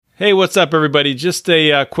Hey, what's up, everybody? Just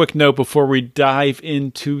a quick note before we dive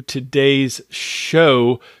into today's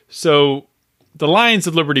show. So, the Lions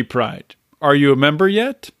of Liberty Pride. Are you a member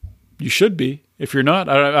yet? You should be. If you're not,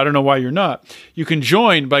 I don't know why you're not. You can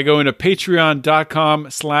join by going to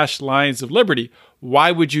patreon.com/Lions of Liberty.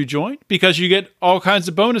 Why would you join? Because you get all kinds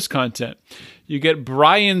of bonus content. You get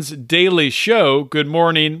Brian's daily show, Good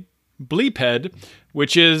Morning Bleephead,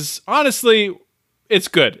 which is honestly... it's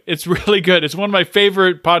good. It's really good. It's one of my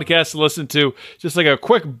favorite podcasts to listen to. Just like a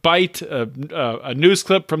quick bite, a news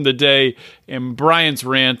clip from the day, and Brian's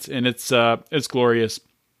rant, and it's glorious.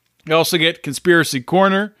 You also get Conspiracy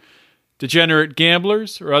Corner, Degenerate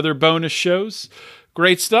Gamblers, or other bonus shows.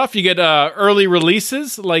 Great stuff. You get early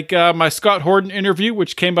releases, like my Scott Horton interview,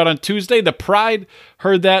 which came out on Tuesday. The Pride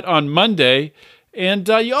heard that on Monday. And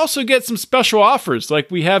you also get some special offers,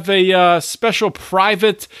 like we have a special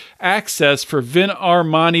private access for Vin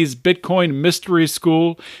Armani's Bitcoin Mystery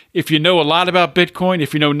School. If you know a lot about Bitcoin,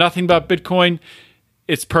 if you know nothing about Bitcoin,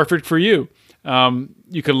 it's perfect for you.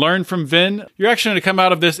 You can learn from Vin. You're actually going to come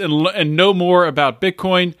out of this and know more about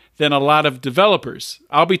Bitcoin than a lot of developers.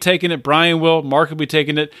 I'll be taking it, Brian will, Mark will be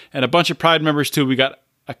taking it, and a bunch of Pride members too. We got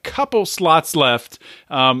a couple slots left.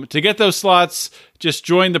 To get those slots, just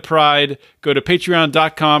join the Pride. Go to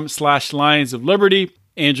patreon.com/Lions of Liberty,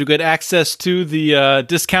 and you'll get access to the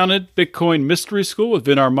discounted Bitcoin Mystery School with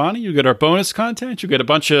Vin Armani. You get our bonus content. You get a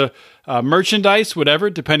bunch of merchandise,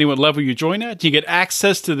 whatever, depending what level you join at. You get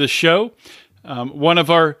access to the show. One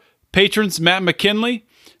of our patrons, Matt McKinley,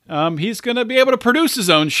 he's going to be able to produce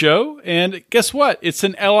his own show. And guess what? It's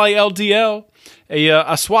an LILDL,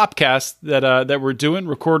 a swapcast that we're doing,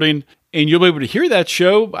 recording, and you'll be able to hear that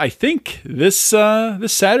show, I think, this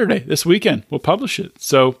Saturday, this weekend. We'll publish it.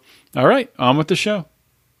 So, all right, on with the show.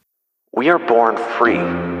 We are born free,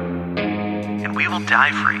 and we will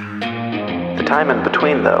die free. The time in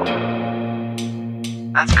between, though,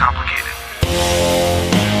 that's complicated.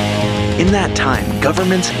 In that time,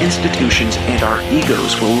 governments, institutions, and our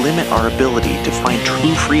egos will limit our ability to find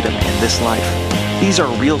true freedom in this life. These are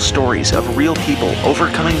real stories of real people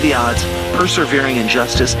overcoming the odds, persevering in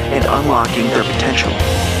justice, and unlocking their potential.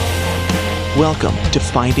 Welcome to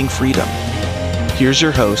Finding Freedom. Here's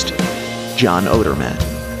your host, John Odermatt.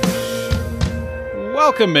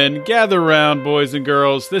 Welcome in. Gather round, boys and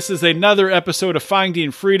girls. This is another episode of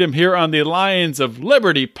Finding Freedom here on the Lions of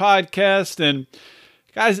Liberty podcast. And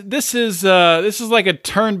guys, this is like a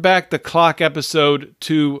turn back the clock episode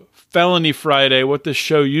to Felony Friday, what the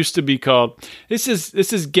show used to be called. This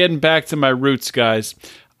is getting back to my roots, guys.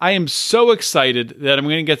 I am so excited that I'm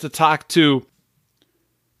going to get to talk to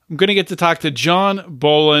John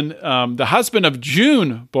Bolin, the husband of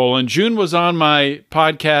June Bolin. June was on my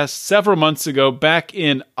podcast several months ago, back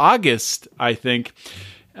in August, I think,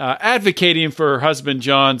 advocating for her husband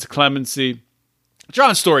John's clemency.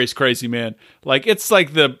 John's story is crazy, man. Like, it's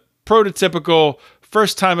like the prototypical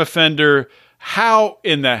first-time offender. How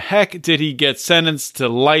in the heck did he get sentenced to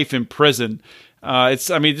life in prison?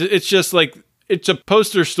 It's just like, it's a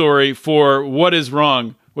poster story for what is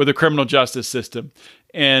wrong with the criminal justice system.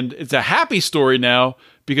 And it's a happy story now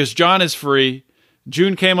because John is free.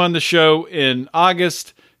 June came on the show in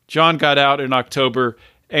August. John got out in October,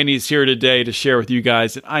 and he's here today to share with you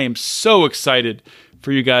guys. And I am so excited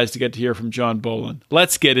for you guys to get to hear from John Bolin.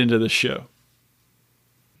 Let's get into the show.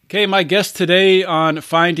 Okay, my guest today on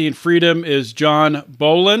Finding Freedom is John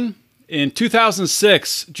Bolin. In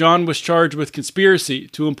 2006, John was charged with conspiracy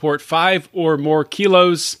to import 5 or more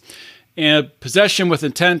kilos and possession with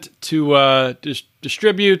intent to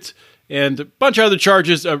distribute, and a bunch of other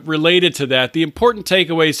charges related to that. The important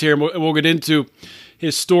takeaways here, and we'll get into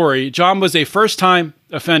his story. John was a first-time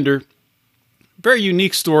offender. Very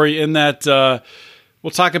unique story in that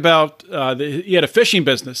we'll talk about he had a fishing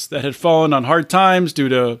business that had fallen on hard times due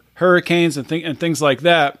to hurricanes and things like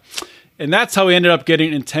that. And that's how he ended up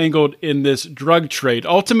getting entangled in this drug trade.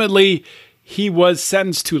 Ultimately, he was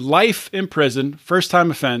sentenced to life in prison,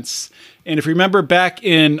 first-time offense. And if you remember back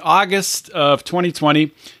in August of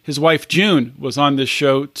 2020, his wife June was on this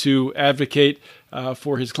show to advocate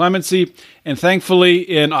for his clemency. And thankfully,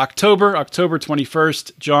 in October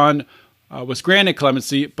 21st, John was granted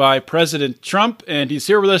clemency by President Trump, and he's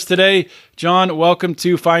here with us today. John, welcome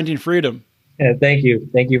to Finding Freedom. Yeah, thank you.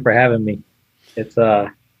 Thank you for having me. It's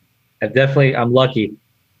I'm lucky,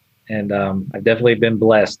 and I've definitely been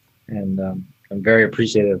blessed, and I'm very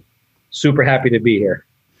appreciative. Super happy to be here.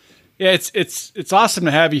 Yeah, it's awesome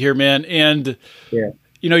to have you here, man. And yeah,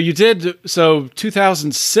 you know, you did, so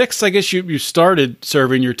 2006, I guess you started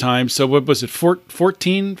serving your time. So what was it,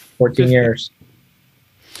 14? 14 years.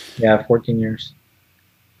 Yeah, 14 years.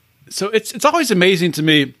 So it's always amazing to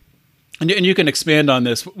me and you can expand on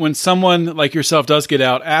this. When someone like yourself does get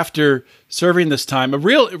out after serving this time, a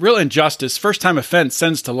real injustice, first time offense,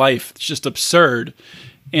 sends to life. It's just absurd.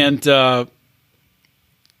 And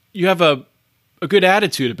you have a good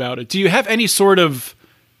attitude about it. Do you have any sort of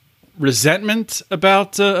resentment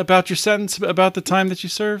about your sentence, about the time that you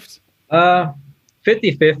served?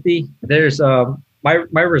 50-50. There's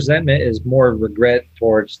my resentment is more regret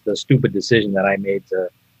towards the stupid decision that I made to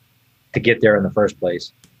get there in the first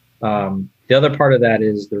place. The other part of that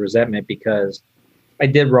is the resentment because I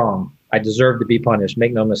did wrong. I deserve to be punished.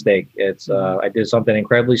 Make no mistake. It's I did something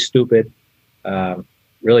incredibly stupid.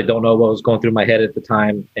 Really don't know what was going through my head at the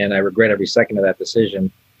time, and I regret every second of that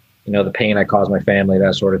decision. You know, the pain I caused my family,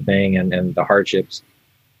 that sort of thing, and the hardships.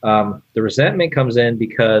 The resentment comes in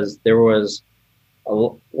because there was,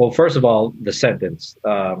 well, first of all, the sentence.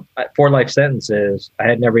 4 life sentences. I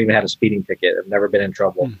had never even had a speeding ticket. I've never been in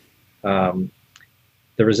trouble.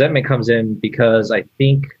 The resentment comes in because I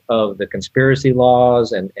think of the conspiracy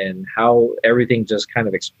laws and how everything just kind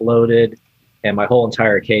of exploded. And my whole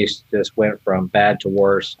entire case just went from bad to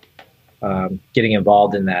worse, getting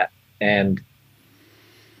involved in that. And,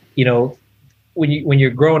 you know, when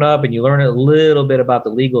you're growing up and you learn a little bit about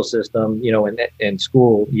the legal system, you know, in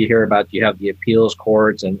school, you hear about, you have the appeals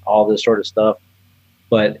courts and all this sort of stuff,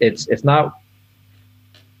 but it's not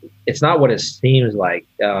what it seems like.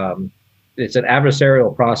 It's an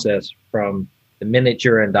adversarial process from the minute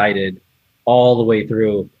you're indicted all the way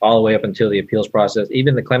up until the appeals process,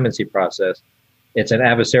 even the clemency process. It's an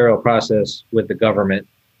adversarial process with the government.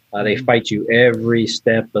 They fight you every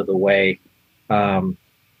step of the way. And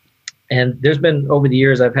there's been, over the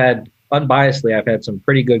years, I've had some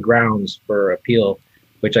pretty good grounds for appeal,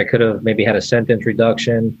 which I could have maybe had a sentence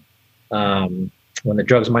reduction. When the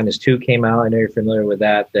Drugs Minus 2 came out, I know you're familiar with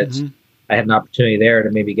that. I had an opportunity there to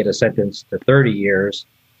maybe get a sentence to 30 years,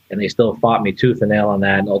 and they still fought me tooth and nail on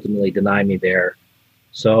that and ultimately denied me there.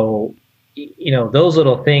 So, you know, those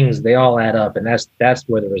little things, they all add up, and that's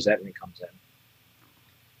where the resentment comes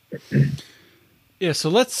in. Yeah, so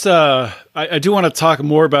let's. I do want to talk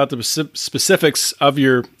more about the specifics of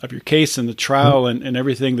your case and the trial and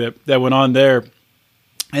everything that went on there,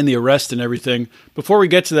 and the arrest and everything. Before we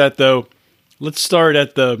get to that, though, let's start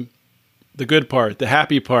at the good part, the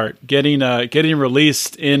happy part, getting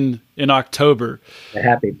released in October. The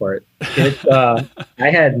happy part. I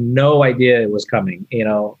had no idea it was coming. You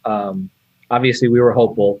know, obviously we were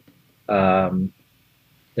hopeful.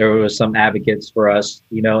 There was some advocates for us,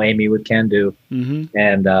 you know, Amy with Can Do,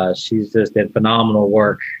 and she's just did phenomenal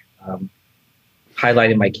work,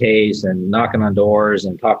 highlighting my case and knocking on doors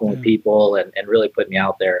and talking with people and really putting me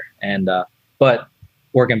out there. And but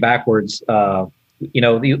working backwards, you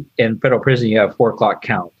know, in federal prison, you have 4 o'clock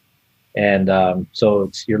count. And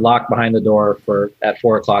so you're locked behind the door at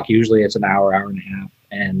 4 o'clock. Usually it's an hour and a half.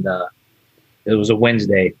 And it was a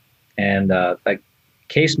Wednesday. And a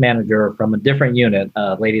case manager from a different unit,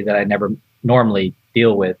 a lady that I never normally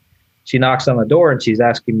deal with, she knocks on the door and she's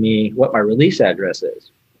asking me what my release address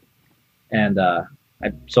is. And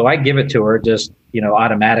so I give it to her just, you know,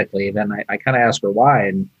 automatically. Then I kind of ask her why.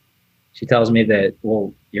 And she tells me that,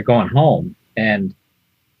 well, you're going home. And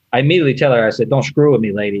I immediately tell her, I said, don't screw with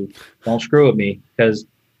me, lady. Don't screw with me. Because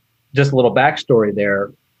just a little backstory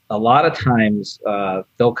there. A lot of times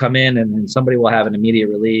they'll come in and somebody will have an immediate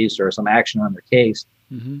release or some action on their case,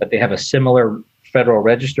 but they have a similar federal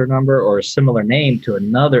register number or a similar name to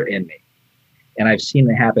another inmate. And I've seen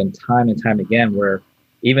it happen time and time again where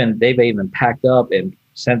they've even packed up and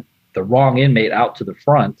sent the wrong inmate out to the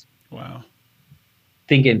front. Wow.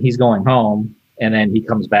 Thinking he's going home. And then he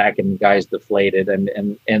comes back and the guy's deflated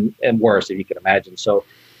and worse, if you can imagine. So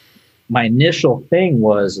my initial thing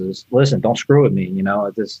was, listen, don't screw with me, you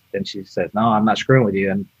know. And she said, no, I'm not screwing with you.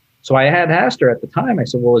 And so I had asked her at the time, I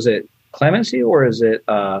said, well, is it clemency or is it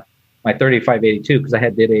my 3582? Because I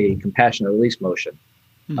did a compassionate release motion.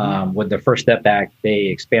 With the First Step Act, they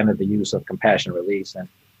expanded the use of compassionate release. And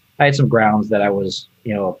I had some grounds that I was,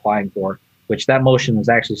 you know, applying for, which that motion is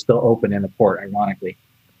actually still open in the court, ironically.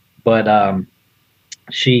 But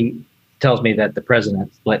she tells me that the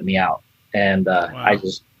president let me out. And wow.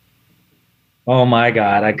 Oh my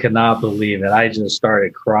God, I could not believe it. I just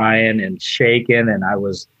started crying and shaking. And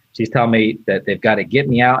she's telling me that they've got to get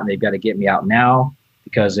me out and they've got to get me out now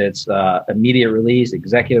because it's immediate release,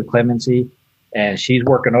 executive clemency. And she's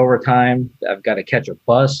working overtime. I've got to catch a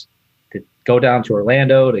bus to go down to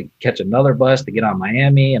Orlando to catch another bus to get on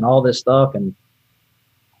Miami and all this stuff. And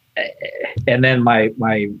then my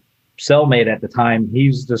cellmate at the time,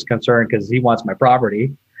 he's just concerned because he wants my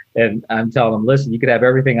property. And I'm telling them, listen, you could have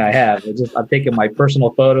everything I have. I'm taking my personal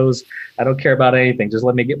photos. I don't care about anything. Just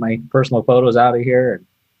let me get my personal photos out of here.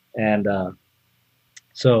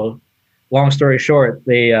 So long story short,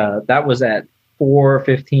 that was at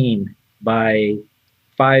 4:15. By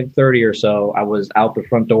 5:30 or so, I was out the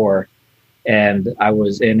front door, and I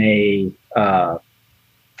was in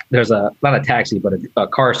there's not a taxi, but a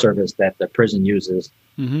car service that the prison uses,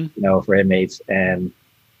 for inmates. And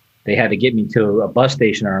they had to get me to a bus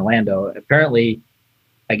station in Orlando. Apparently,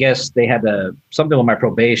 I guess they had something with my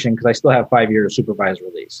probation, because I still have 5 years supervised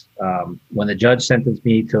release. When the judge sentenced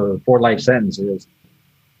me to 4 life sentences,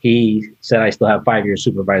 he said I still have 5 years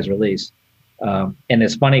supervised release. And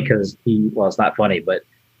it's funny because it's not funny, but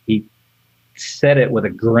he said it with a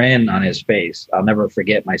grin on his face. I'll never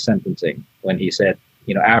forget my sentencing when he said,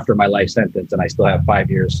 after my life sentence, and I still have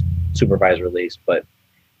 5 years supervised release. But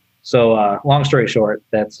so long story short,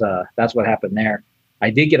 that's what happened there. I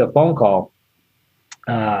did get a phone call.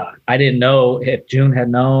 I didn't know if June had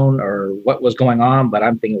known or what was going on, but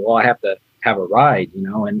I'm thinking, well, I have to have a ride,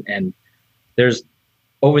 and there's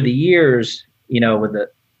over the years, with the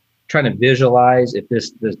trying to visualize if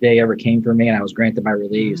this day ever came for me and I was granted my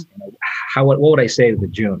release, what would I say to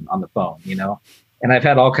June on the phone, and I've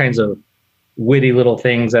had all kinds of witty little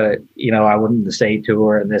things that, I wouldn't say to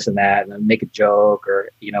her and this and that, and make a joke or,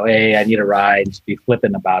 hey, I need a ride, just be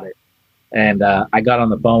flippant about it. And I got on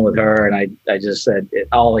the phone with her, and I just said,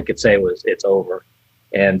 all I could say was, it's over,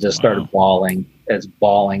 and just started bawling.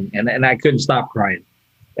 And I couldn't stop crying.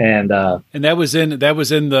 And that was in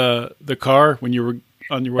the car when you were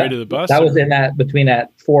on your way to the bus? That was between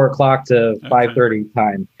that 4:00 to 5:30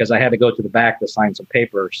 time, because I had to go to the back to sign some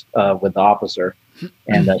papers with the officer,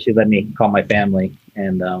 and she let me call my family,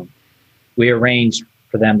 and we arranged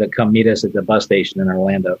for them to come meet us at the bus station in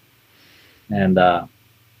Orlando, and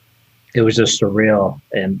it was just surreal.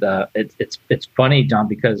 And it's funny, John,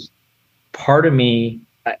 because part of me,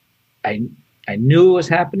 I knew it was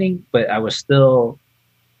happening, but I was still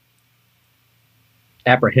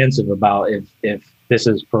apprehensive about if this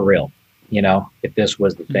is for real, if this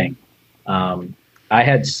was the thing. I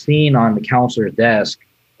had seen on the counselor's desk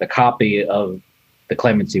the copy of the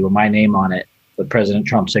clemency with my name on it, with President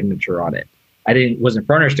Trump's signature on it. I wasn't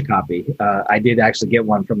furnished a copy. I did actually get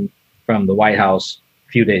one from the White House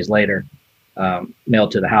a few days later,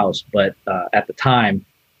 mailed to the house. But at the time,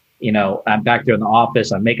 I'm back there in the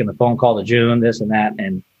office. I'm making the phone call to June, this and that,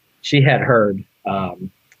 and she had heard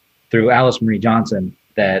through Alice Marie Johnson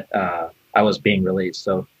that I was being released.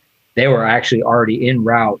 So they were actually already en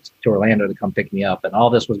route to Orlando to come pick me up, and all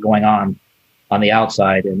this was going on the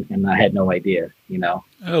outside, and I had no idea,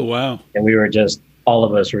 Oh, wow. And we were all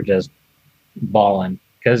of us were just bawling,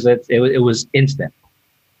 because it was instant.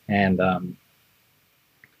 And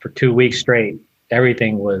for 2 weeks straight,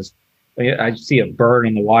 everything was, I'd see a bird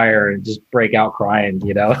in the wire and just break out crying,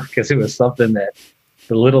 because it was something that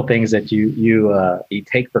the little things that you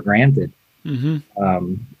take for granted.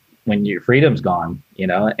 When your freedom's gone,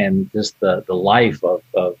 and just the life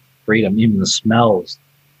of freedom, even the smells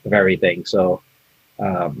of everything. So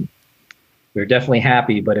we were definitely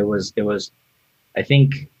happy, but it was, I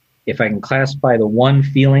think if I can classify the one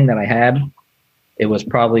feeling that I had, it was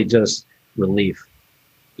probably just relief,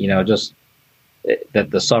 just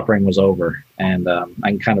that the suffering was over, and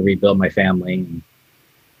I can kind of rebuild my family. And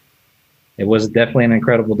it was definitely an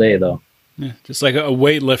incredible day, though. Yeah, just like a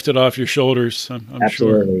weight lifted off your shoulders. I'm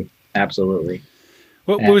absolutely, sure. Absolutely.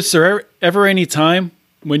 Was there ever any time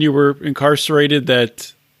when you were incarcerated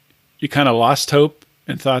that you kind of lost hope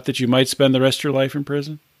and thought that you might spend the rest of your life in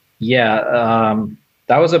prison? Yeah,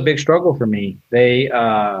 that was a big struggle for me.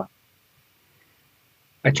 I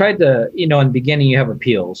tried to, in the beginning you have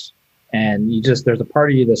appeals, and there's a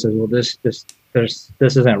part of you that says, well, this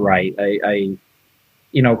isn't right. I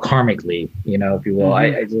karmically, if you will,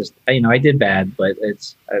 I did bad, but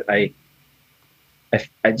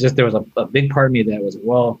there was a big part of me that was,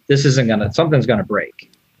 well, something's gonna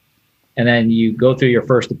break. And then you go through your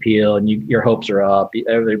first appeal, and your hopes are up.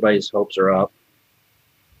 Everybody's hopes are up.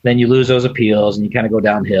 Then you lose those appeals, and you kind of go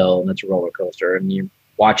downhill, and it's a roller coaster. And you're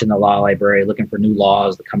watching the law library, looking for new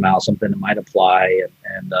laws that come out, something that might apply.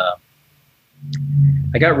 And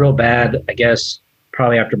I got real bad, I guess,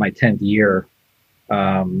 probably after my 10th year.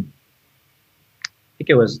 I think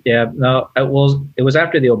it was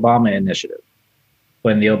after the Obama initiative.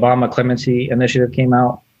 When the Obama clemency initiative came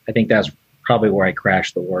out, I think that's probably where I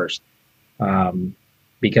crashed the worst,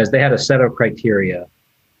 because they had a set of criteria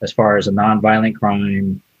as far as a nonviolent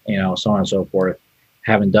crime, so on and so forth,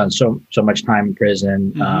 having done so much time in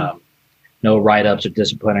prison, no write-ups or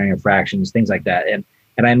disciplinary infractions, things like that. And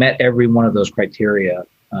I met every one of those criteria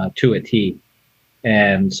to a T.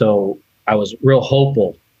 And so I was real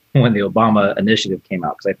hopeful when the Obama initiative came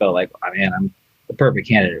out, because I felt like, oh, man, I'm the perfect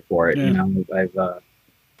candidate for it. Yeah. I've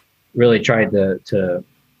really tried to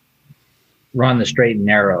run the straight and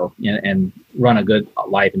narrow and run a good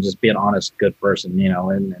life and just be an honest, good person,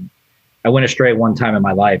 and I went astray one time in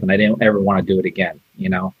my life and I didn't ever want to do it again,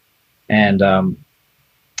 and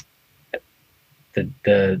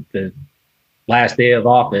the last day of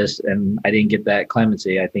office, and I didn't get that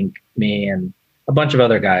clemency. I think me and a bunch of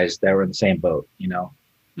other guys that were in the same boat,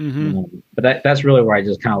 but that's really where I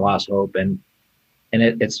just kind of lost hope. And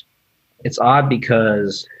it's odd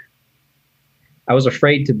because I was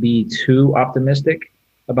afraid to be too optimistic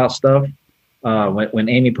about stuff. When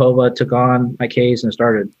Amy Pova took on my case and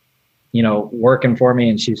started, working for me,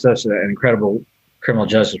 and she's such an incredible criminal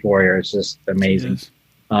justice warrior. It's just amazing.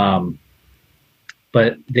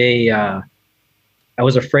 But I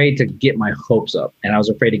was afraid to get my hopes up, and I was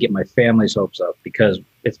afraid to get my family's hopes up, because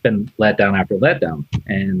it's been letdown after letdown.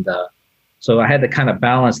 And so I had to kind of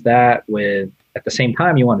balance that with, at the same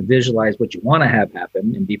time, you want to visualize what you want to have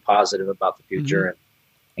happen and be positive about the future,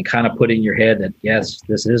 and kind of put in your head that, yes,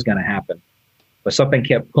 this is going to happen. But something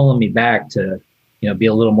kept pulling me back to, be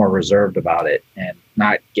a little more reserved about it and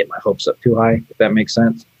not get my hopes up too high, if that makes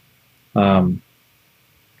sense.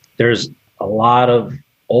 There's a lot of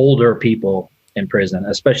older people in prison,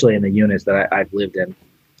 especially in the units that I've lived in.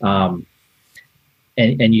 And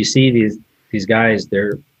you see these guys,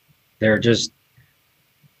 they've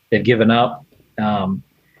given up.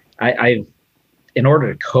 I've, in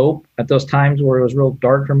order to cope at those times where it was real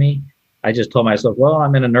dark for me, I just told myself, well,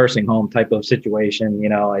 I'm in a nursing home type of situation.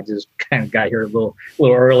 I just kind of got here a little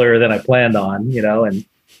earlier than I planned on,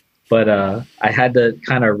 but I had to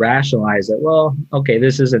kind of rationalize that, well, okay,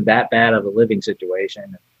 this isn't that bad of a living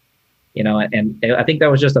situation. And I think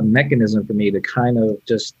that was just a mechanism for me to kind of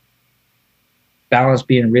just balance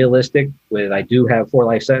being realistic with, I do have 4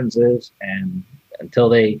 life sentences, and until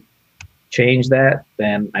they change that,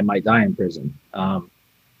 then I might die in prison.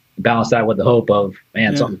 Balance that with the hope of,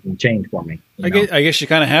 man, something can change for me. I guess you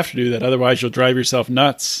kind of have to do that. Otherwise you'll drive yourself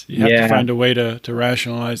nuts. You have to find a way to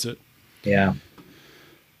rationalize it. Yeah.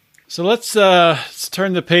 So let's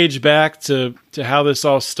turn the page back to how this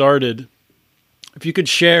all started. If you could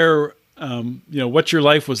share, what your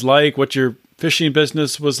life was like, what your fishing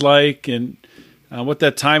business was like, and what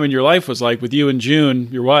that time in your life was like with you and June,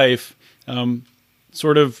 your wife,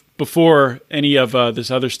 sort of before any of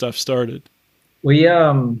this other stuff started. We,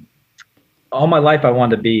 all my life, I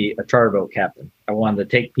wanted to be a charter boat captain. I wanted to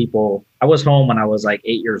take people. I was home when I was like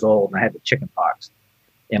 8 years old, and I had the chicken pox.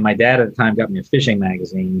 And my dad at the time got me a fishing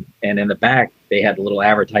magazine, and in the back they had the little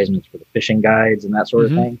advertisements for the fishing guides and that sort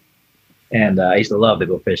of thing. And I used to love to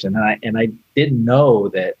go fishing, and I didn't know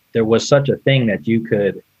that there was such a thing that you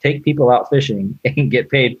could take people out fishing and get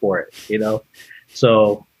paid for it.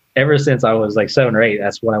 So ever since I was like 7 or 8,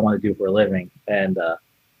 that's what I want to do for a living. And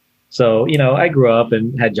so I grew up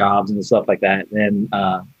and had jobs and stuff like that. And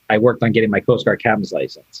I worked on getting my Coast Guard captain's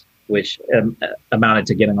license, which amounted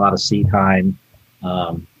to getting a lot of sea time,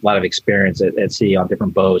 a lot of experience at sea on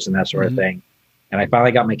different boats and that sort of thing. And I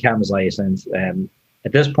finally got my captain's license. And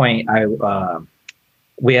at this point,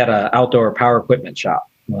 we had an outdoor power equipment shop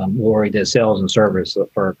where we did sales and service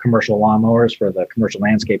for commercial lawnmowers for the commercial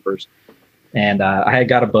landscapers. And I had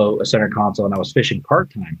got a boat, a center console, and I was fishing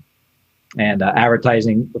part-time and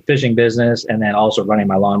advertising the fishing business, and then also running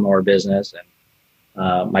my lawnmower business.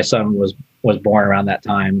 And my son was born around that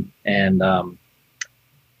time. And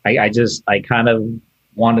I kind of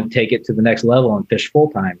wanted to take it to the next level and fish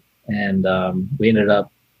full-time. And we ended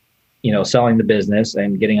up, selling the business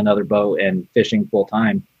and getting another boat and fishing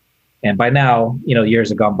full-time. And by now, years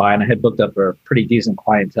have gone by, and I had booked up a pretty decent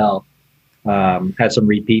clientele. Had some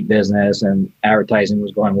repeat business, and advertising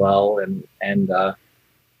was going well. And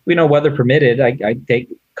weather permitted, I take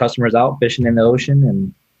customers out fishing in the ocean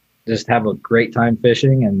and just have a great time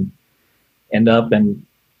fishing, and end up and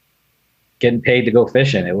getting paid to go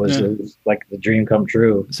fishing. It was like the dream come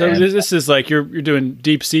true. So this is like you're doing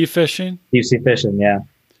deep sea fishing? Deep sea fishing, yeah.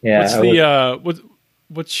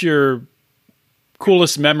 What's your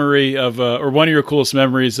coolest memory of, or one of your coolest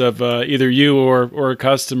memories of either you or a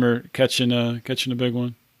customer catching a big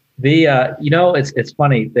one? It's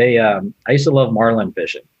funny. I used to love marlin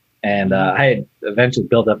fishing, and I had eventually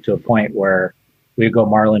built up to a point where we'd go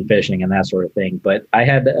marlin fishing and that sort of thing. But I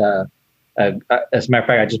had, as a matter of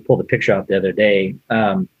fact, I just pulled a picture out the other day.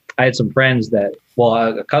 I had some friends a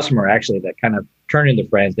customer actually that kind of turned into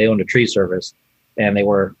friends. They owned a tree service, and they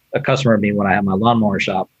were a customer of me when I had my lawnmower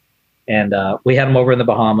shop. And we had them over in the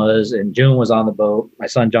Bahamas, and June was on the boat. My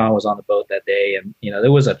son John was on the boat that day, and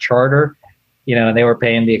there was a charter, and they were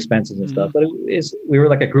paying the expenses and stuff. But we were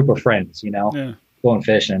like a group of friends, going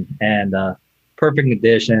fishing, and perfect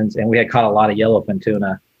conditions. And we had caught a lot of yellowfin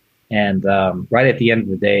tuna. And right at the end of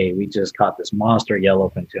the day, we just caught this monster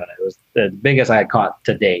yellowfin tuna. It was the biggest I had caught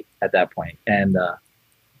to date at that point. And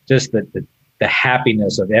just the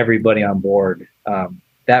happiness of everybody on board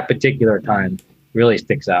that particular time really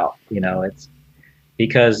sticks out. It's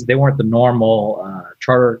because they weren't the normal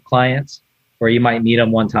charter clients where you might meet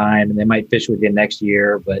them one time and they might fish with you next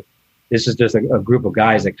year. But this is just a group of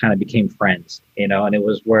guys that kind of became friends, and it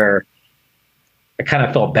was where I kind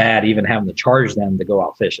of felt bad even having to charge them to go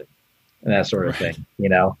out fishing and that sort of thing,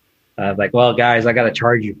 like, well, guys, I got to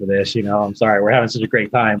charge you for this. I'm sorry, we're having such a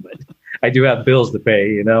great time, but I do have bills to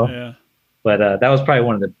pay, Yeah. But that was probably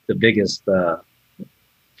one of the biggest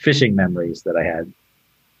fishing memories that I had.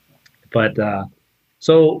 But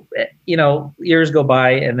so, years go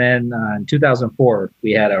by, and then in 2004,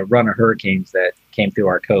 we had a run of hurricanes that came through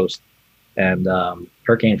our coast, and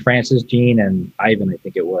Hurricane Francis, Gene, and Ivan, I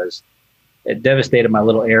think it was. It devastated my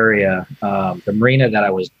little area. The marina that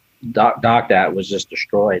I was docked at was just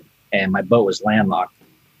destroyed, and my boat was landlocked.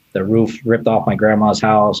 The roof ripped off my grandma's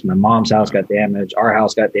house. My mom's house got damaged. Our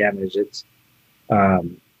house got damaged. It's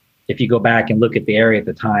if you go back and look at the area at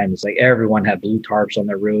the time, it's like everyone had blue tarps on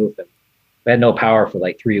their roof, and we had no power for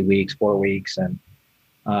like 3 weeks, 4 weeks. And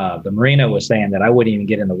the marina was saying that I wouldn't even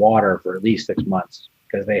get in the water for at least 6 months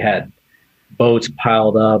because they had boats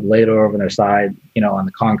piled up, laid over on their side, on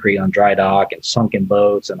the concrete on dry dock, and sunken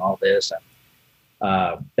boats and all this. And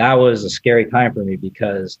that was a scary time for me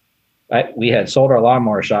because we had sold our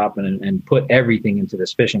lawnmower shop and put everything into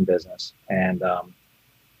this fishing business. And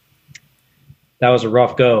that was a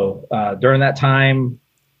rough go. During that time,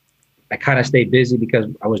 I kind of stayed busy because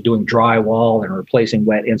I was doing drywall and replacing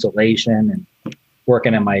wet insulation and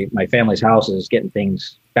working in my family's houses, getting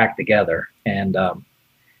things back together. And,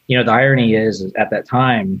 the irony is at that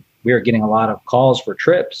time, we were getting a lot of calls for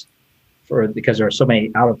trips because there were so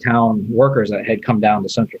many out of town workers that had come down to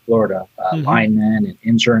Central Florida, linemen and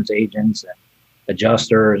insurance agents and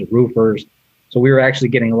adjusters, roofers. So we were actually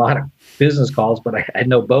getting a lot of business calls, but I had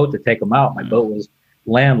no boat to take them out. My boat was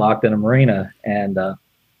landlocked in a marina. And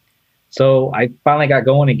so I finally got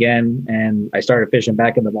going again, and I started fishing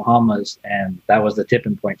back in the Bahamas, and that was the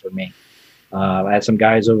tipping point for me. I had some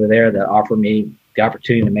guys over there that offered me the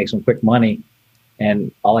opportunity to make some quick money,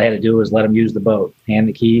 and all I had to do was let them use the boat, hand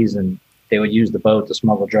the keys, and they would use the boat to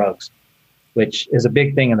smuggle drugs, which is a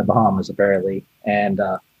big thing in the Bahamas, apparently. And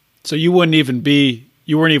so you weren't even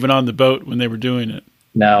on the boat when they were doing it?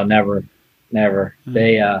 No, never.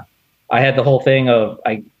 Mm-hmm. I had the whole thing of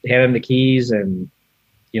I handed them the keys, and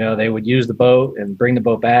they would use the boat and bring the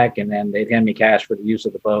boat back, and then they'd hand me cash for the use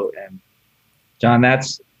of the boat. And John,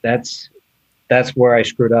 that's where I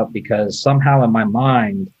screwed up, because somehow in my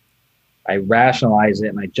mind, I rationalized it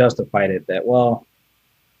and I justified it that, well,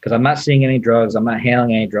 because I'm not seeing any drugs, I'm not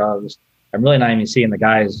handling any drugs, I'm really not even seeing the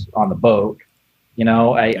guys on the boat.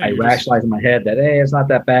 I rationalized in my head that, hey, it's not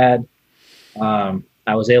that bad.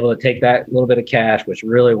 I was able to take that little bit of cash, which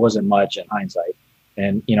really wasn't much in hindsight,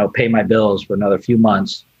 and, pay my bills for another few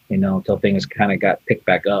months, until things kind of got picked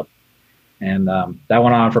back up. And that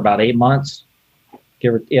went on for about 8 months.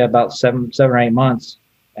 About seven or 8 months.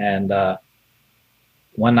 And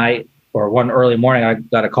one night or one early morning, I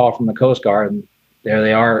got a call from the Coast Guard, and there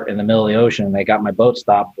they are in the middle of the ocean. They got my boat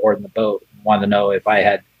stopped, boarding the boat, wanted to know if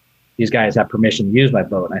these guys had permission to use my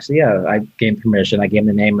boat. And I said, yeah, I gave permission. I gave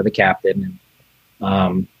them the name of the captain.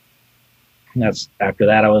 And that's after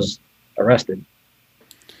that I was arrested.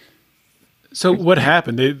 So what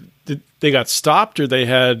happened? They got stopped, or they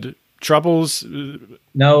had troubles?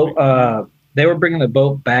 No, they were bringing the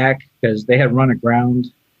boat back because they had run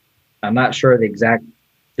aground. I'm not sure the exact.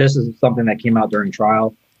 This is something that came out during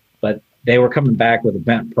trial, but they were coming back with a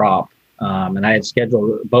bent prop, and I had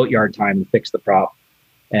scheduled a boatyard time to fix the prop,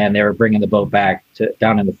 and they were bringing the boat back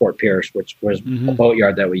down into Fort Pierce, which was a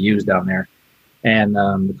boatyard that we used down there. And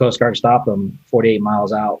the Coast Guard stopped them 48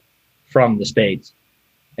 miles out from the States,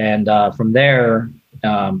 and from there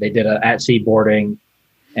they did a at-sea boarding,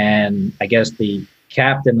 and I guess the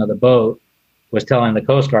captain of the boat was telling the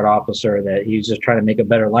Coast Guard officer that he was just trying to make a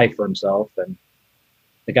better life for himself. And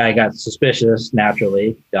the guy got suspicious,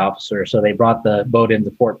 naturally, the officer. So they brought the boat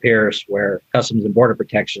into Fort Pierce, where Customs and Border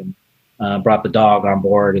Protection brought the dog on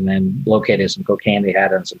board, and then located some cocaine they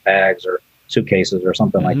had in some bags or suitcases or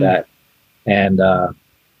something like that. And that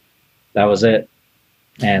was it.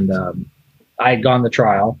 And I had gone to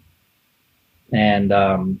trial, and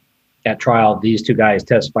at trial, these two guys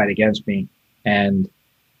testified against me. And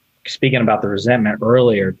speaking about the resentment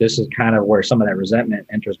earlier, this is kind of where some of that resentment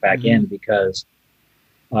enters back in, because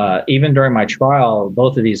even during my trial,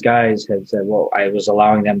 both of these guys had said, well, I was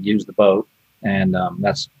allowing them to use the boat, and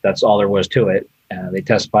that's all there was to it. They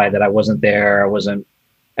testified that I wasn't there. I wasn't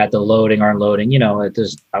at the loading or unloading.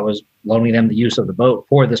 I was loaning them the use of the boat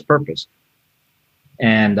for this purpose.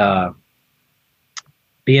 And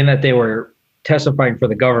being that they were testifying for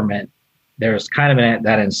the government, there's kind of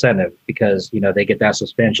that incentive, because they get that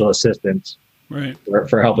substantial assistance, right,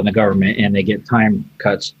 for helping the government, and they get time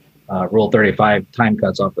cuts, Rule 35 time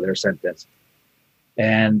cuts off of their sentence.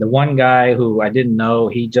 And the one guy who I didn't know,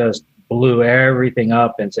 he just blew everything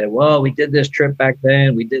up and said, well, we did this trip back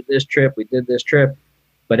then, we did this trip.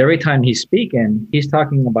 But every time he's speaking, he's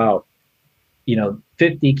talking about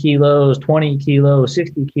 50 kilos, 20 kilos,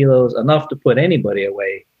 60 kilos, enough to put anybody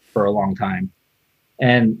away for a long time.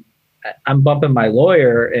 And I'm bumping my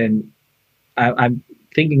lawyer, and I'm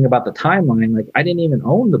thinking about the timeline. Like, I didn't even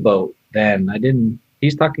own the boat then.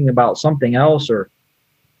 He's talking about something else, or,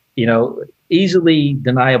 easily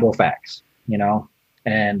deniable facts,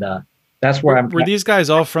 and that's where Were these guys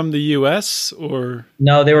all from the U.S. or?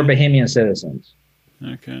 No, they were Bahamian citizens.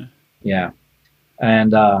 Okay. Yeah.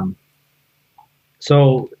 And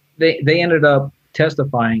so they ended up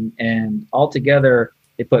testifying, and altogether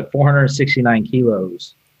they put 469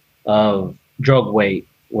 kilos of drug weight,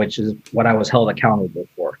 which is what I was held accountable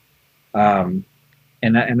for.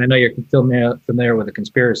 And I know you're familiar with the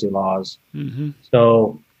conspiracy laws. Mm-hmm.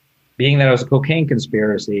 So being that it was a cocaine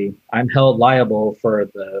conspiracy, I'm held liable for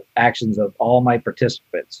the actions of all my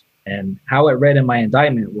participants. And how it read in my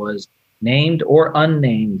indictment was named or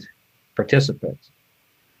unnamed participants.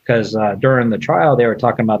 Because during the trial, they were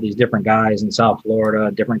talking about these different guys in South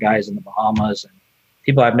Florida, different guys in the Bahamas, and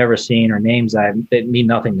people I've never seen, or names that mean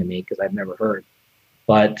nothing to me because I've never heard.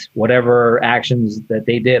 But whatever actions that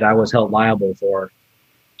they did, I was held liable for,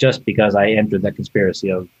 just because I entered the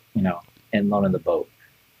conspiracy of, and loaning the boat.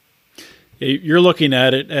 You're looking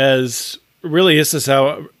at it as, really, this is how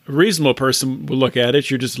a reasonable person would look at it.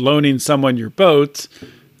 You're just loaning someone your boat.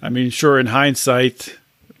 I mean, sure, in hindsight,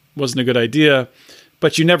 wasn't a good idea,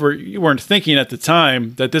 but you weren't thinking at the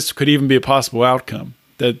time that this could even be a possible outcome.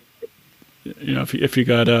 That, if you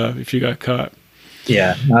got caught.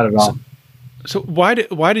 Yeah, not at all. So why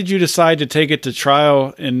did you decide to take it to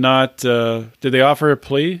trial and not? Did they offer a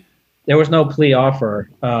plea? There was no plea offer.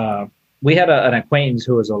 We had an acquaintance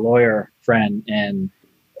who was a lawyer friend, and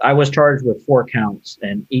I was charged with 4 counts,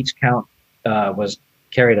 and each count was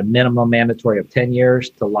carried a minimum mandatory of 10 years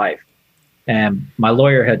to life. And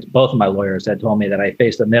both of my lawyers had told me that I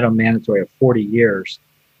faced a minimum mandatory of 40 years.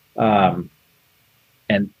 And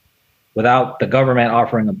without the government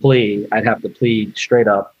offering a plea, I'd have to plead straight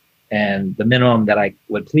up. And the minimum that I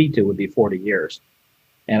would plead to would be 40 years.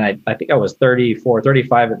 And I think I was 34,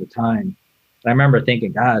 35 at the time. And I remember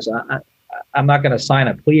thinking, gosh, I'm not going to sign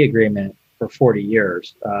a plea agreement for 40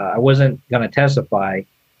 years. I wasn't going to testify.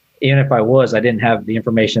 Even if I was, I didn't have the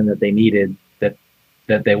information that they needed,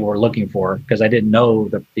 that they were looking for, because I didn't know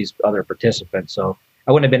these other participants. So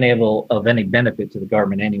I wouldn't have been able of any benefit to the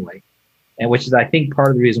government anyway. And which is, I think, part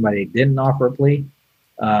of the reason why they didn't offer a plea.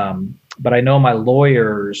 But I know my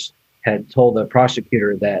lawyers had told the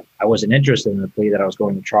prosecutor that I wasn't interested in the plea, that I was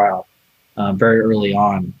going to trial very early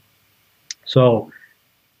on. So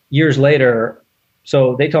years later,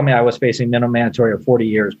 so they told me I was facing minimum mandatory of 40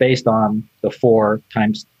 years based on the 4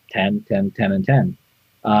 times 10, 10, 10, and 10.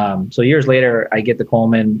 So years later, I get to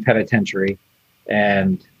Coleman Penitentiary,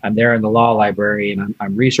 and I'm there in the law library, and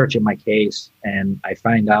I'm researching my case, and I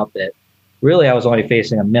find out that really I was only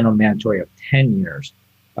facing a minimum mandatory of 10 years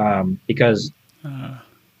because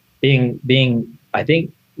being, I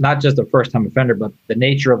think, not just a first-time offender, but the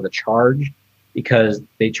nature of the charge, because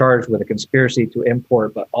they charged with a conspiracy to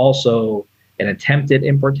import, but also an attempted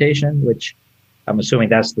importation, which I'm assuming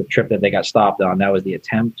that's the trip that they got stopped on. That was the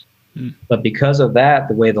attempt. But because of that,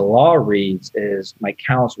 the way the law reads is my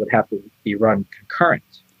counts would have to be run concurrent.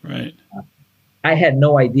 Right. I had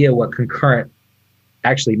no idea what concurrent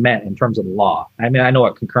actually meant in terms of the law. I mean, I know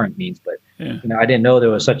what concurrent means, but I didn't know there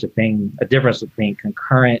was such a thing, a difference between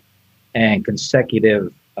concurrent and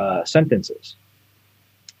consecutive sentences.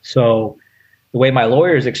 So the way my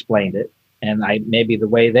lawyers explained it, and maybe the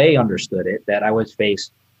way they understood it, that I would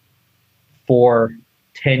face 4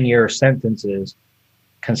 10-year sentences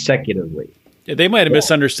consecutively. Yeah, they might have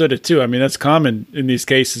misunderstood it too. I mean, that's common in these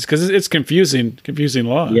cases because it's confusing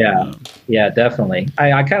law. Yeah, definitely.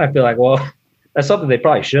 I kind of feel like, well, that's something they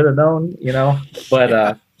probably should have known, but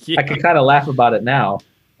I can kind of laugh about it now.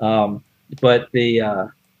 But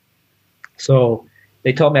So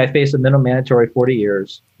they told me I faced a minimum mandatory 40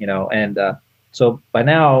 years, and so by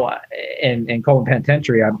now in Coleman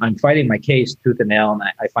Penitentiary, I'm fighting my case tooth and nail, and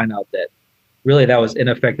I find out that really that was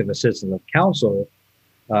ineffective assistance of counsel.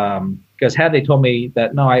 Because had they told me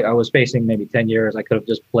that, no, I was facing maybe 10 years, I could have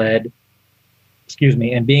just pled,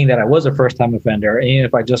 and being that I was a first-time offender, and even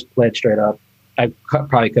if I just pled straight up, I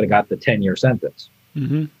probably could have got the 10-year sentence.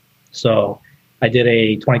 Mm-hmm. So I did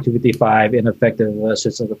a 2255 ineffective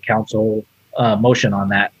assistance of counsel motion on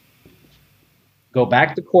that. Go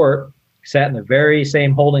back to court, sat in the very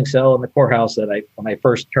same holding cell in the courthouse that when I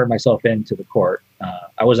first turned myself into the court.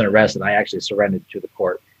 I wasn't arrested. I actually surrendered to the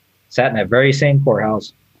court. Sat in that very same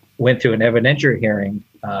courthouse, went through an evidentiary hearing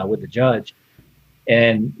with the judge.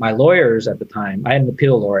 And my lawyers at the time, I had an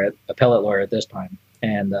appellate lawyer at this time.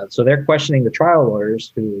 And so they're questioning the trial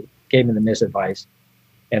lawyers who gave me the misadvice.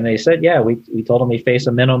 And they said, yeah, we told him he faced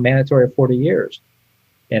a minimum mandatory of 40 years.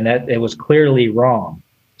 And that it was clearly wrong.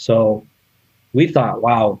 So we thought,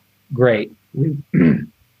 wow, great. We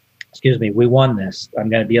won this. I'm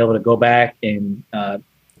going to be able to go back and not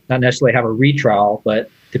necessarily have a retrial, but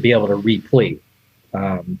to be able to replete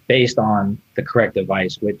based on the correct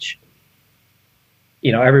advice, which,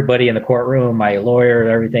 everybody in the courtroom, my lawyer,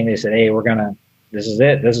 everything, they said, hey, this is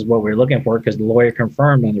it. This is what we're looking for, because the lawyer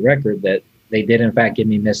confirmed on the record that they did, in fact, give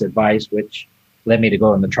me misadvice, which led me to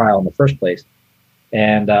go in the trial in the first place.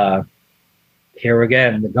 And here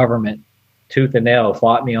again, the government, tooth and nail,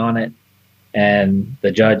 fought me on it. And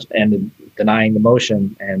the judge ended denying the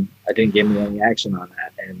motion, and I didn't give me any action on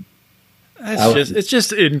that. And it's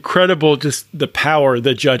just incredible, just the power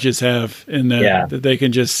that judges have in that, that they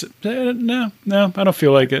can just, no, I don't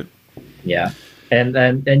feel like it. Yeah. And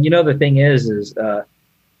the thing is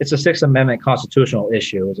it's a Sixth Amendment constitutional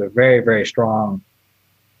issue. It was a very, very strong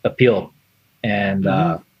appeal. And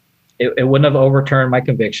it wouldn't have overturned my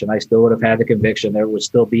conviction. I still would have had the conviction. There would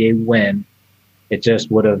still be a win. It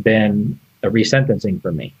just would have been a resentencing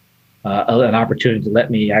for me, an opportunity to let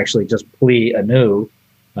me actually just plea anew.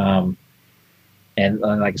 And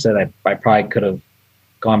like I said, I probably could have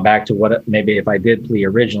gone back to what maybe if I did plea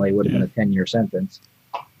originally, it would have been a 10-year sentence.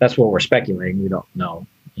 That's what we're speculating. We don't know,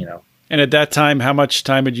 And at that time, how much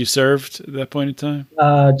time had you served at that point in time?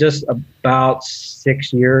 Just about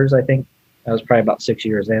 6 years, I think. I was probably about 6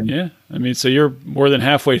 years in. Yeah. I mean, so you're more than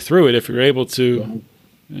halfway through it if you're able to.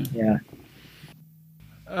 Yeah.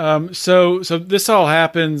 So this all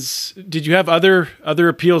happens. Did you have other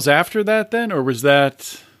appeals after that then, or was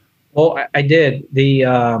that? Well, I did.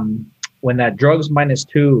 When that drugs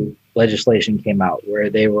 -2 legislation came out, where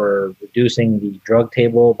they were reducing the drug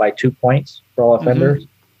table by 2 points for all offenders.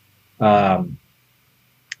 At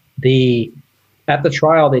the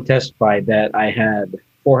trial, they testified that I had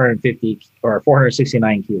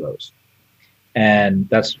 469 kilos. And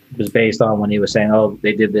that was based on when he was saying, oh,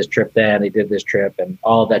 they did this trip then, they did this trip, and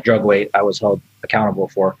all of that drug weight I was held accountable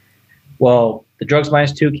for. Well, the drugs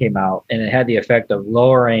 -2 came out, and it had the effect of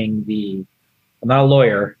lowering I'm not a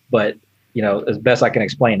lawyer, but, as best I can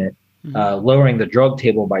explain it, lowering the drug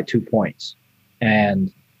table by 2 points. And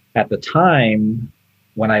at the time,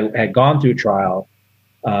 when I had gone through trial,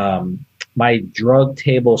 my drug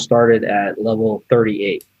table started at level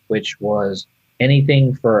 38, which was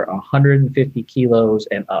anything for 150 kilos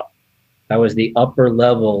and up. That was the upper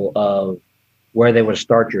level of where they would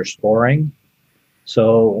start your scoring.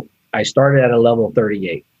 So I started at a level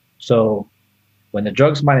 38. So when the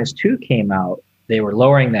drugs -2 came out, they were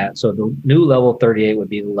lowering that. So the new level 38 would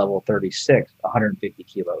be the level 36, 150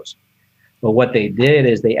 kilos. But what they did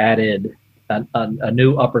is they added a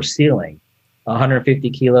new upper ceiling, 150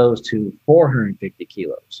 kilos to 450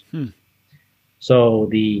 kilos. So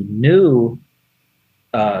the new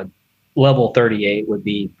level 38 would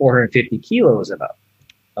be 450 kilos and up.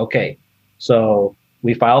 Okay, so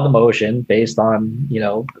we filed the motion based on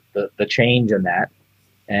the change in that,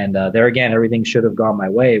 and there again, everything should have gone my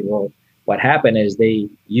way. Well, what happened is they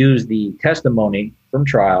used the testimony from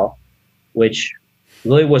trial, which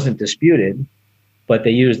really wasn't disputed, but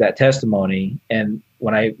they used that testimony. And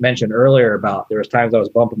when I mentioned earlier about there was times I was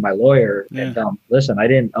bumping my lawyer and listen, I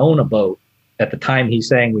didn't own a boat at the time. He's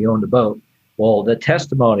saying we owned a boat. Well, the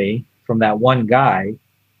testimony from that one guy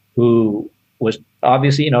who was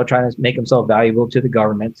obviously, trying to make himself valuable to the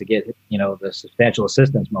government to get, the substantial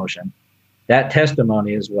assistance motion. That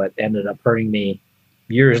testimony is what ended up hurting me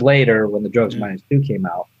years later when the drugs -2 came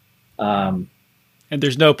out. And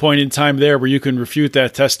there's no point in time there where you can refute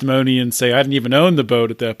that testimony and say, I didn't even own the boat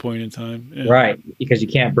at that point in time. Yeah. Right. Because you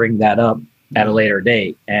can't bring that up at a later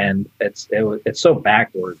date. And it's so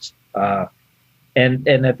backwards. And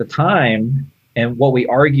at the time, and what we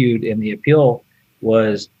argued in the appeal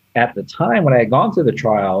was at the time when I had gone through the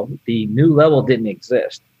trial, the new level didn't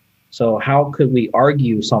exist. So how could we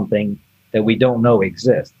argue something that we don't know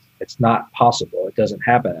exists? It's not possible. It doesn't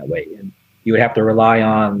happen that way. And you would have to rely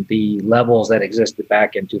on the levels that existed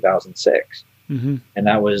back in 2006. Mm-hmm. And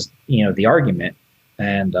that was, the argument.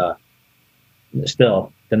 And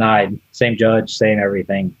still denied. Same judge saying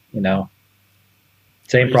everything, same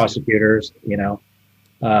Crazy. prosecutors,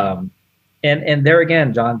 and there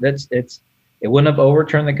again, John, it wouldn't have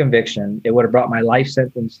overturned the conviction. It would have brought my life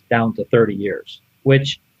sentence down to 30 years,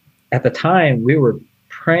 which at the time we were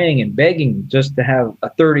praying and begging just to have a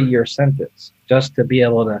 30-year sentence, just to be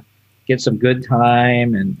able to get some good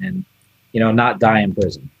time and not die in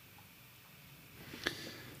prison.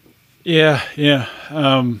 Yeah.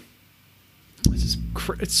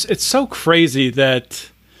 It's so crazy that,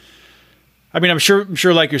 I'm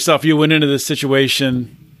sure like yourself, you went into this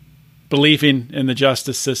situation believing in the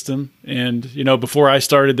justice system. And, before I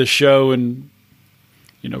started the show and,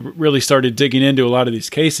 really started digging into a lot of these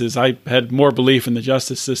cases, I had more belief in the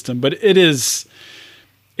justice system, but it's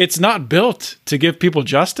not built to give people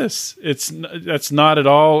justice. That's not at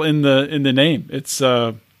all in the name. It's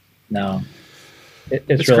no, it's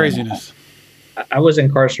really craziness. I was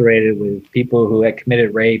incarcerated with people who had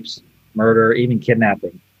committed rapes, murder, even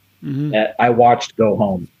kidnapping. Mm-hmm. I watched go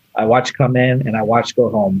home. I watched come in and I watched go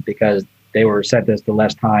home because they were sentenced to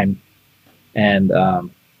less time. And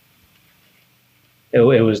it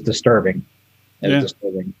was disturbing. It was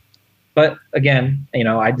disturbing. But again,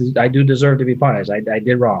 I do deserve to be punished. I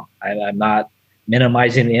did wrong. I'm not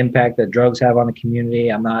minimizing the impact that drugs have on the community.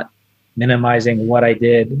 I'm not minimizing what I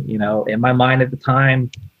did. In my mind at the time,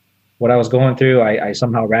 what I was going through, I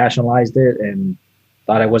somehow rationalized it and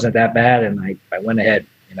thought it wasn't that bad, and I went ahead.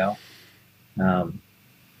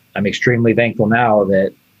 I'm extremely thankful now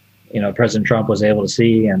that President Trump was able to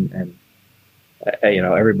see and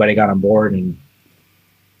everybody got on board and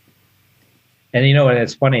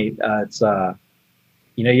it's funny.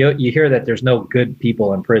 You hear that there's no good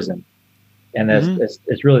people in prison, and that's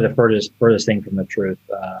it's really the furthest thing from the truth.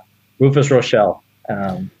 Rufus Rochelle.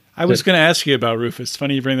 I was going to ask you about Rufus.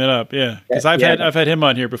 Funny you bring that up. Yeah, because I've had him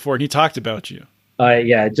on here before, and he talked about you.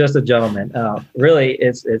 Just a gentleman. Really,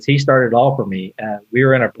 it's he started it all for me. We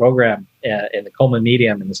were in a program in the Coleman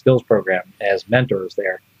Medium in the skills program as mentors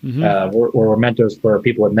there. Mm-hmm. We're mentors for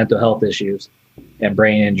people with mental health issues and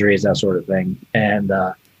brain injuries, that sort of thing. And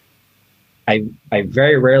I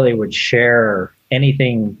very rarely would share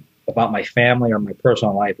anything about my family or my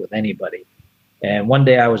personal life with anybody. And one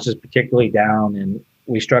day I was just particularly down, and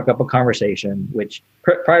we struck up a conversation, which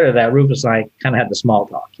prior to that, Rufus and I kind of had the small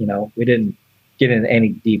talk. We didn't get into any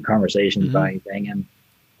deep conversations about anything.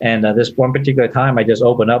 And this one particular time, I just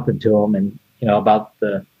opened up into him and, about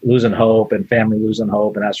the losing hope and family losing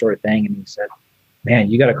hope and that sort of thing. And he said, "Man,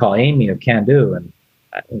 you got to call Amy of Can Do." And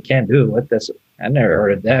Can Do, what this? I never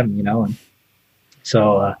heard of them, And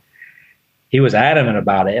so he was adamant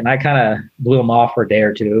about it. And I kind of blew him off for a day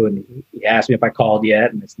or two. And he asked me if I called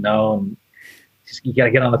yet. And it's no. And you got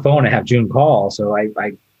to get on the phone and have June call. So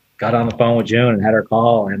I got on the phone with June and had her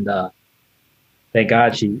call. And thank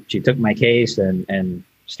God she took my case and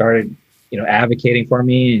started, advocating for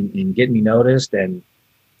me and getting me noticed. And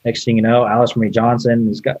next thing you know, Alice Marie Johnson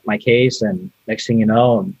has got my case. And next thing you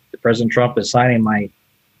know, President Trump is signing my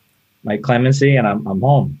clemency, and I'm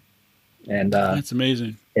home. And that's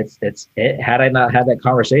amazing. Had I not had that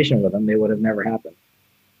conversation with him, it would have never happened.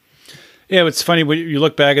 Yeah, it's funny when you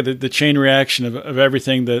look back at the chain reaction of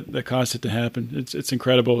everything that caused it to happen. It's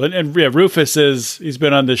incredible. And Rufus he's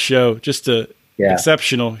been on this show, just a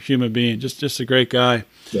exceptional human being, just a great guy.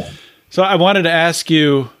 Yeah. So I wanted to ask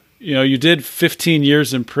you, you did 15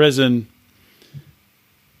 years in prison.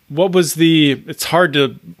 What was it's hard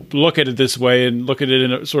to look at it this way and look at it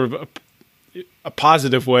in a sort of a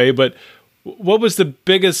positive way, but what was the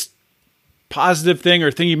biggest positive thing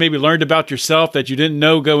or thing you maybe learned about yourself that you didn't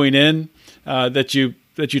know going in, that you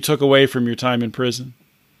took away from your time in prison?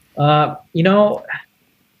 I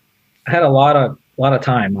had a lot of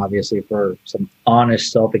time, obviously, for some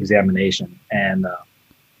honest self-examination, and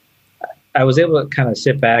I was able to kind of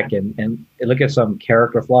sit back and look at some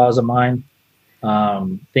character flaws of mine,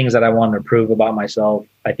 things that I wanted to prove about myself.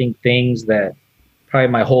 I think things that probably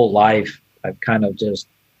my whole life I've kind of just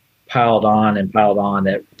piled on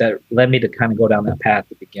that led me to kind of go down that path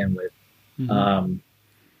to begin with. Mm-hmm.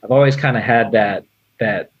 I've always kind of had that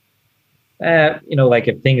like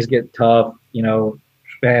if things get tough,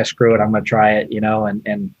 screw it, I'm going to try it,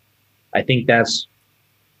 and I think that's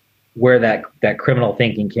where that criminal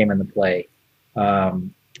thinking came into play.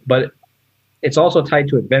 But it's also tied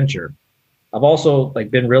to adventure. I've also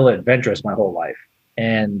been real adventurous my whole life.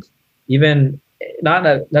 and even not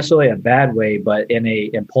necessarily a bad way, but in a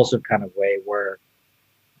impulsive kind of way where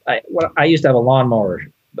I used to have a lawnmower.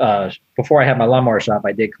 Before I had my lawnmower shop,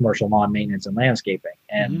 I did commercial lawn maintenance and landscaping.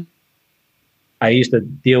 And I used to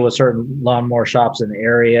deal with certain lawnmower shops in the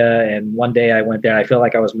area. And one day I went there, I feel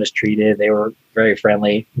like I was mistreated. They were very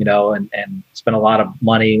friendly, and spent a lot of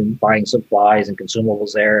money buying supplies and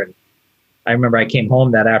consumables there. And I remember I came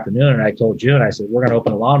home that afternoon and I told June, I said, we're going to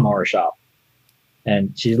open a lawnmower shop.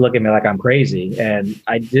 And she's looking at me like I'm crazy. And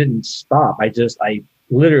I didn't stop. I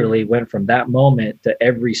literally went from that moment to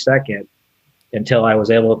every second until I was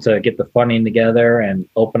able to get the funding together and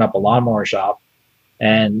open up a lawnmower shop.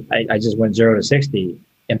 And I just went 0 to 60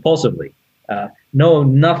 impulsively. Know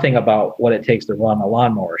nothing about what it takes to run a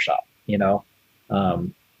lawnmower shop. I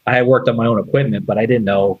had worked on my own equipment, but I didn't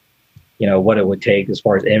know, what it would take as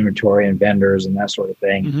far as inventory and vendors and that sort of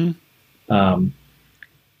thing.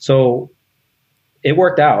 So it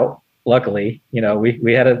worked out. Luckily,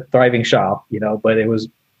 we had a thriving shop, but it was,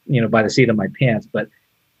 by the seat of my pants. But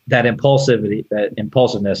that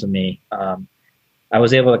impulsiveness in me, I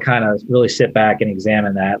was able to kind of really sit back and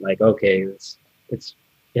examine that. Like, okay, you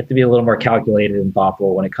have to be a little more calculated and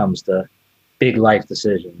thoughtful when it comes to big life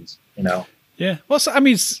decisions. Yeah. Well, some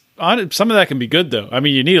of that can be good though. I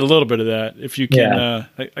mean, you need a little bit of that if you can.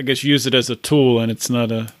 I guess use it as a tool, and it's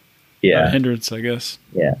not a hindrance, I guess.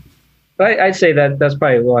 Yeah. But I'd say that's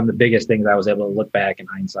probably one of the biggest things I was able to look back in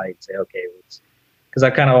hindsight and say, okay, because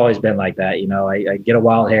I've kind of always been like that. I get a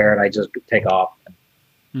wild hair and I just take off.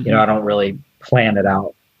 And, I don't really plan it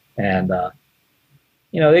out. And,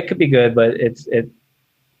 it could be good, but it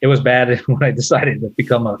was bad when I decided to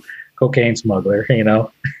become a cocaine smuggler,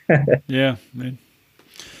 Yeah. Man.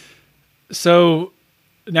 So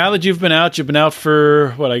now that you've been out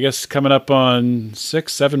for what, I guess coming up on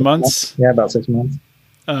 6-7 months. Yeah, about 6 months.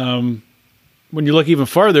 When you look even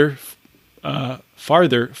farther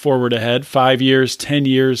forward ahead, 5 years, 10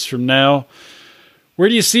 years from now, where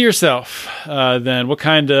do you see yourself then? What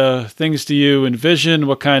kind of things do you envision?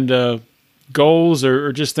 What kind of goals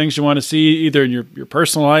or just things you want to see either in your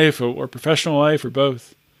personal life or professional life or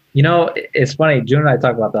both? It's funny. June and I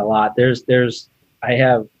talk about that a lot.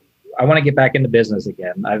 I want to get back into business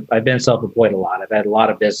again. I've been self-employed a lot. I've had a lot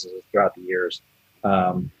of businesses throughout the years.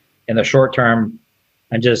 In the short term,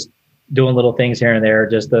 I'm just doing little things here and there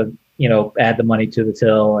just to, add the money to the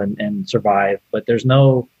till and survive. But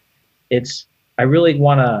I really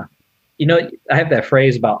want to, I have that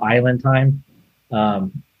phrase about island time. I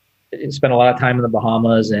spent a lot of time in the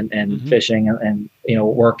Bahamas and fishing and,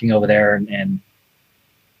 working over there. And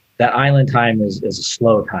that island time is a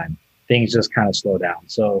slow time. Things just kind of slow down.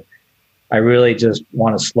 So I really just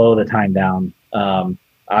want to slow the time down.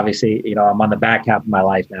 Obviously, I'm on the back half of my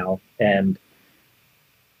life now, and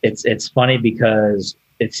it's funny because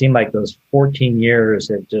it seemed like those 14 years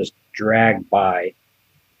have just dragged by.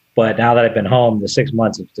 But now that I've been home, the 6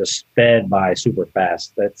 months have just sped by super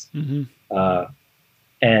fast.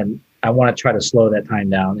 And I want to try to slow that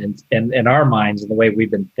time down. And in our minds, and the way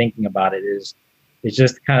we've been thinking about it is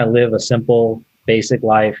just kind of live a simple, basic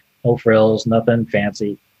life, no frills, nothing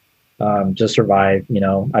fancy, just survive.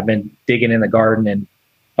 I've been digging in the garden and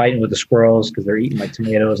fighting with the squirrels because they're eating my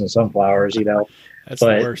tomatoes and sunflowers. That's the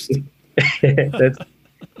worst.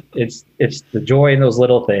 It's the joy in those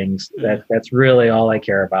little things that's really all I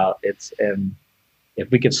care about. And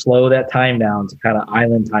if we could slow that time down to kind of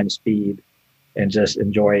island time speed and just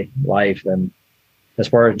enjoy life. And as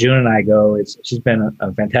far as June and I go, she's been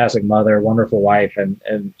a fantastic mother, wonderful wife,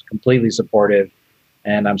 and completely supportive.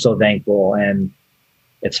 And I'm so thankful. And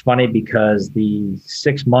it's funny because the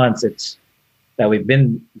 6 months that we've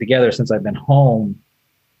been together since I've been home,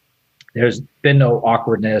 there's been no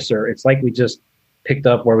awkwardness, or it's like we just picked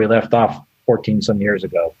up where we left off 14 some years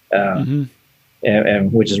ago,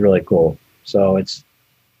 and which is really cool. So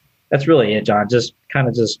that's really it, John. Just kind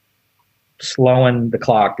of just slowing the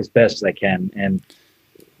clock as best as I can, and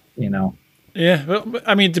Yeah, well,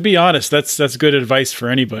 I mean, to be honest, that's good advice for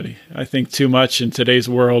anybody. I think too much in today's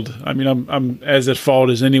world. I mean, I'm as at fault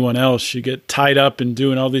as anyone else. You get tied up in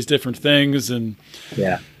doing all these different things, and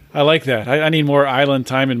I like that. I need more island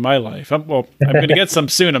time in my life. I'm going to get some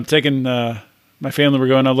soon. I'm taking my family. We're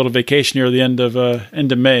going on a little vacation here at the end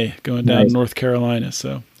of May, going down to North Carolina.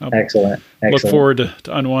 So I'll excellent. Look forward to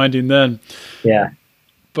unwinding then. Yeah.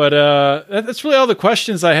 But that's really all the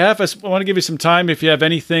questions I have. I want to give you some time if you have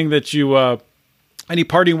anything that you, any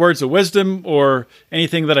parting words of wisdom or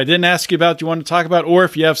anything that I didn't ask you about you want to talk about, or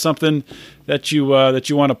if you have something that you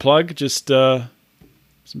want to plug, just some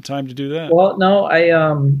time to do that. Well, no, I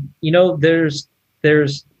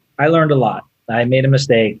learned a lot I made a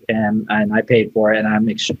mistake and I paid for it. And I'm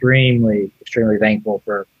extremely, extremely thankful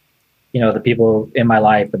for, the people in my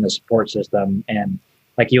life and the support system. And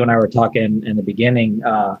like you and I were talking in the beginning,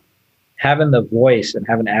 having the voice and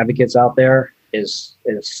having advocates out there is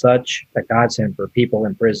such a godsend for people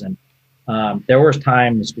in prison. There was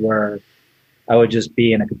times where I would just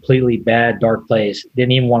be in a completely bad, dark place,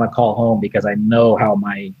 didn't even want to call home because I know how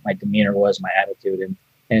my demeanor was, my attitude.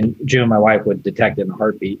 And June, my wife, would detect it in a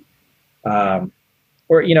heartbeat. Or,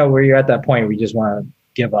 where you're at that point where you just want to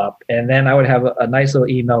give up. And then I would have a nice little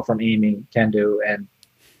email from Amy Kendu, and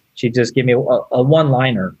she'd just give me a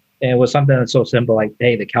one-liner. And it was something that's so simple, like,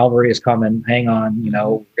 hey, the cavalry is coming, hang on, we're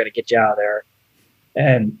going to get you out of there.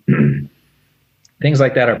 And things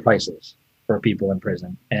like that are priceless for people in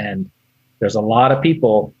prison. And there's a lot of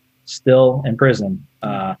people still in prison.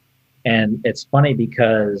 And it's funny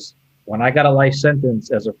because when I got a life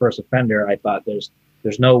sentence as a first offender, I thought there's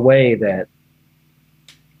no way that,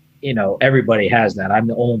 everybody has that. I'm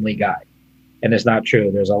the only guy. And it's not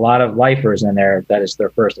true. There's a lot of lifers in there that is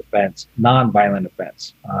their first offense, non-violent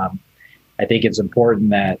offense. I think it's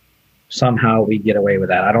important that somehow we get away with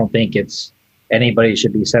that. I don't think anybody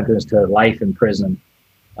should be sentenced to life in prison.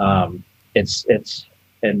 It's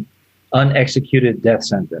an unexecuted death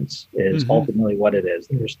sentence is ultimately what it is.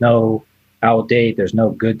 There's no out date. There's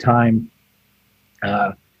no good time.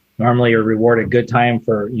 Normally you're rewarded good time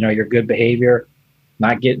for, your good behavior,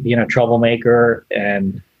 not being a troublemaker.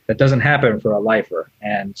 And that doesn't happen for a lifer.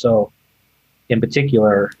 And so in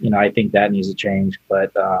particular, I think that needs to change,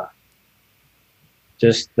 but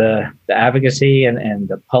just the advocacy and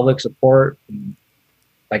the public support, and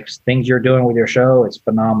like things you're doing with your show, it's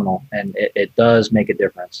phenomenal. And it does make a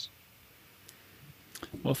difference.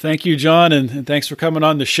 Well, thank you, John, and thanks for coming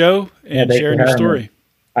on the show and sharing your story. Me.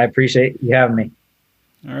 I appreciate you having me.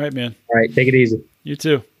 All right, man. All right, take it easy. You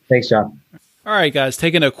too. Thanks, John. All right, guys,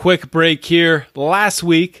 taking a quick break here. Last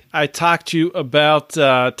week, I talked to you about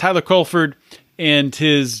Tyler Colford and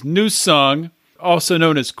his new song, also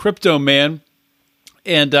known as Crypto Man,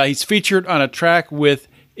 and he's featured on a track with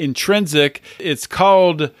Intrinsic. It's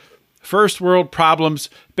called First World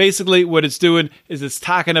Problems. Basically, what it's doing is it's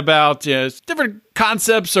talking about different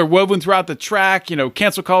concepts are woven throughout the track,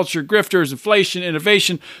 cancel culture, grifters, inflation,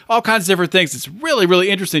 innovation, all kinds of different things. It's a really,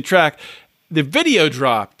 really interesting track. The video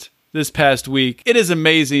dropped this past week. It is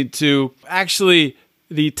amazing too. Actually,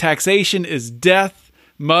 the Taxation is Death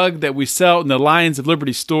mug that we sell in the Lions of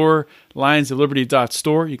Liberty store,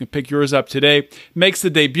 lionsofliberty.store. You can pick yours up today. Makes the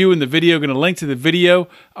debut in the video. Going to link to the video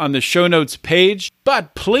on the show notes page.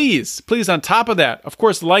 But please, on top of that, of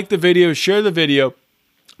course, like the video, share the video.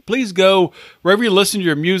 Please go wherever you listen to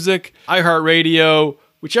your music, iHeartRadio,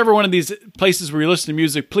 whichever one of these places where you listen to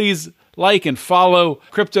music, please like and follow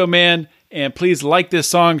Crypto Man. And please like this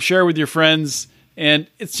song, share with your friends. And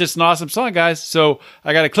it's just an awesome song, guys. So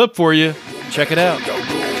I got a clip for you. Check it out.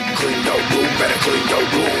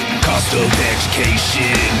 Cost of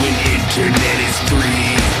education when internet is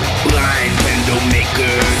free. Blind window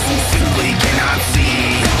makers who simply cannot see.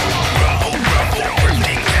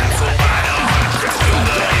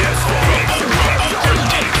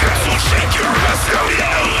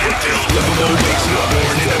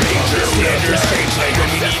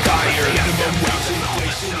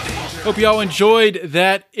 Hope you all enjoyed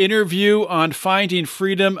that interview on Finding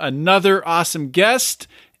Freedom. Another awesome guest.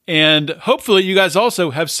 And hopefully you guys also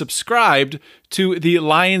have subscribed to the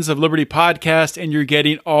Lions of Liberty podcast and you're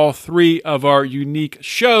getting all three of our unique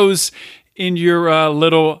shows in your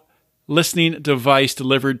little listening device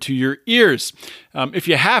delivered to your ears. If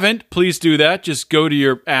you haven't, please do that. Just go to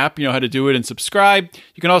your app, you know how to do it, and subscribe.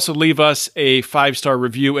 You can also leave us a 5-star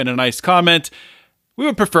review and a nice comment. We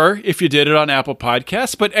would prefer if you did it on Apple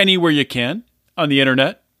Podcasts, but anywhere you can on the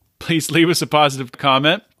internet, please leave us a positive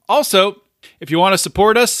comment. Also, if you want to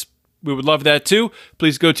support us, we would love that too.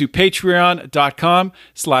 Please go to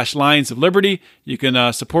patreon.com/Lions of Liberty. You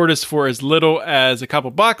can support us for as little as a couple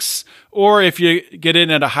bucks, or if you get in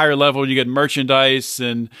at a higher level, you get merchandise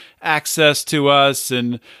and access to us,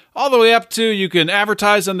 and all the way up to you can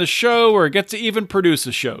advertise on the show or get to even produce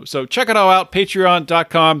a show. So check it all out,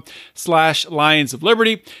 patreon.com/Lions of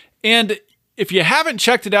Liberty. And if you haven't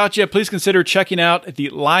checked it out yet, please consider checking out the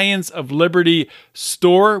Lions of Liberty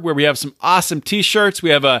store, where we have some awesome t-shirts.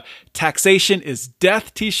 We have a Taxation is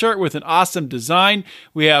Death t-shirt with an awesome design.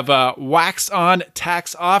 We have a Wax On,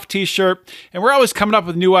 Tax Off t-shirt. And we're always coming up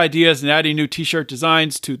with new ideas and adding new t-shirt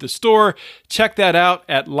designs to the store. Check that out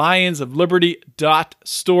at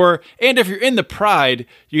lionsofliberty.store. And if you're in the Pride,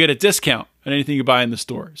 you get a discount on anything you buy in the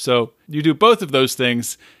store. So you do both of those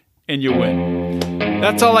things and you win.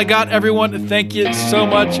 That's all I got, everyone. Thank you so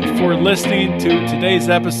much for listening to today's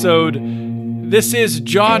episode. This is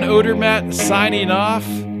John Odermatt signing off.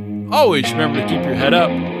 Always remember to keep your head up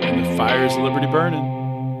and the fires of liberty burning.